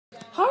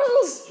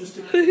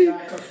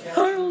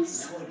Charles!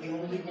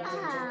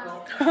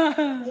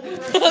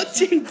 Oh,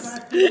 jeez.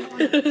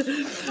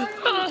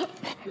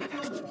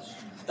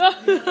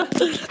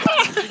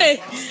 Hey!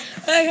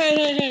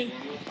 Hey!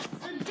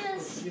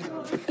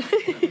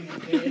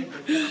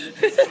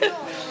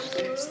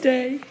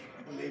 Stay.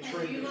 When they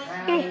trade the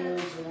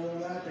panels and all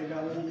that, they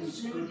got all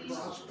these good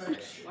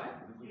prospects.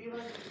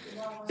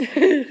 I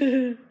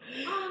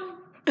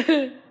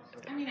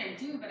mean, I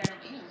do, but I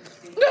don't eat them.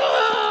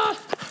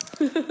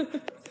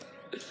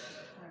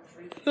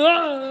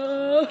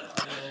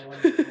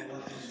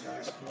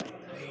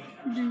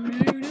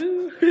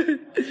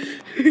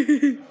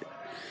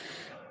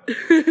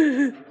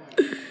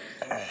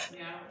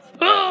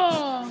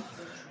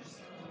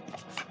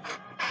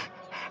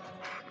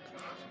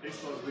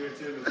 Baseball's weird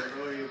too, because like,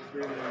 oh, you're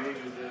bringing an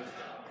age with it.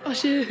 Oh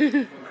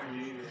shit.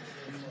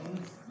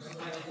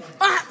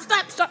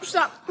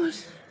 Stop.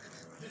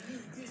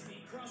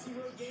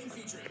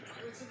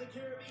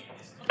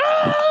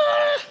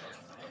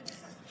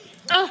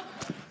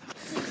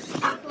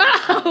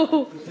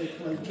 Ow!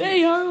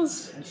 Hey, Harles.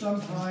 And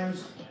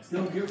sometimes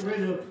they'll get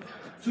rid of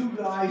two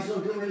guys, they'll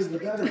get rid of the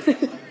better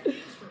guy.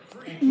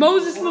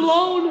 Moses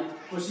Malone.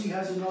 Because he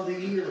has another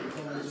year.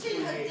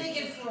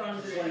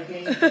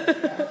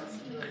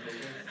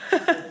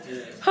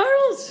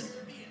 Harles.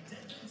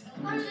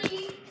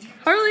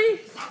 Harley.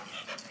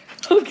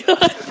 Oh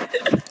God.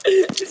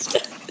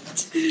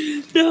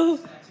 No.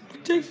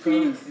 Protect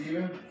me.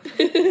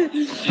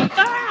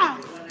 Stop.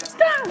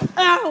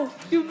 Ow.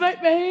 You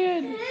bite my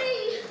hand.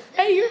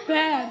 Hey, you're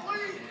bad.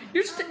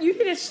 You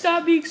need to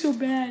stop being so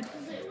bad.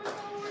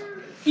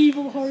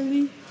 Evil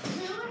Harley.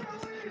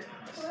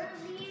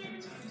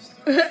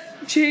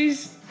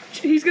 Jeez.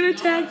 He's gonna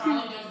attack you.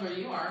 Harley knows where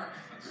you are.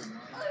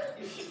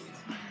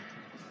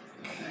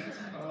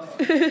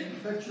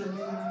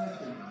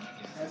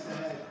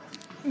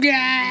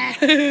 Yeah.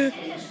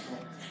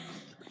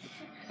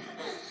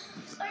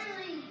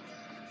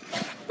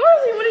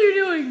 Harley, what are you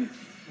doing?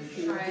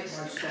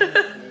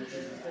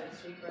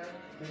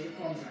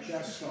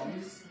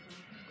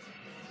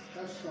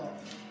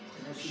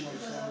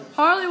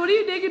 Harley, what are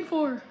you digging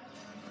for?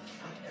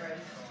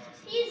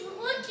 He's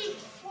looking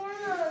for a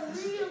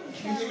real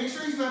cat. Make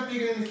sure he's not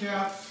digging in the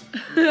caps.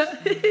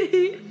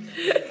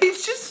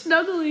 He's just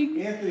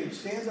snuggling. Anthony,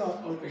 stand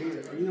up over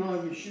here. You don't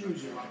have your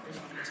shoes on.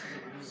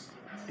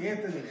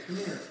 Anthony, come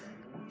here.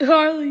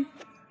 Harley.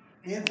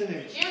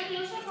 Anthony.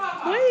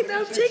 Wait,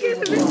 I'm taking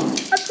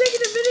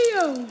the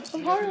video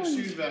of Harley.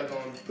 Shoes back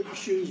on. Put your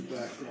shoes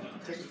back on.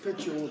 Take a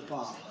picture with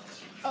Pop.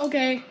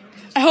 Okay.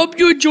 I hope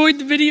you enjoyed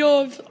the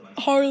video of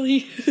Harley.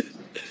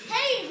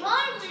 Hey,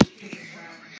 Mom!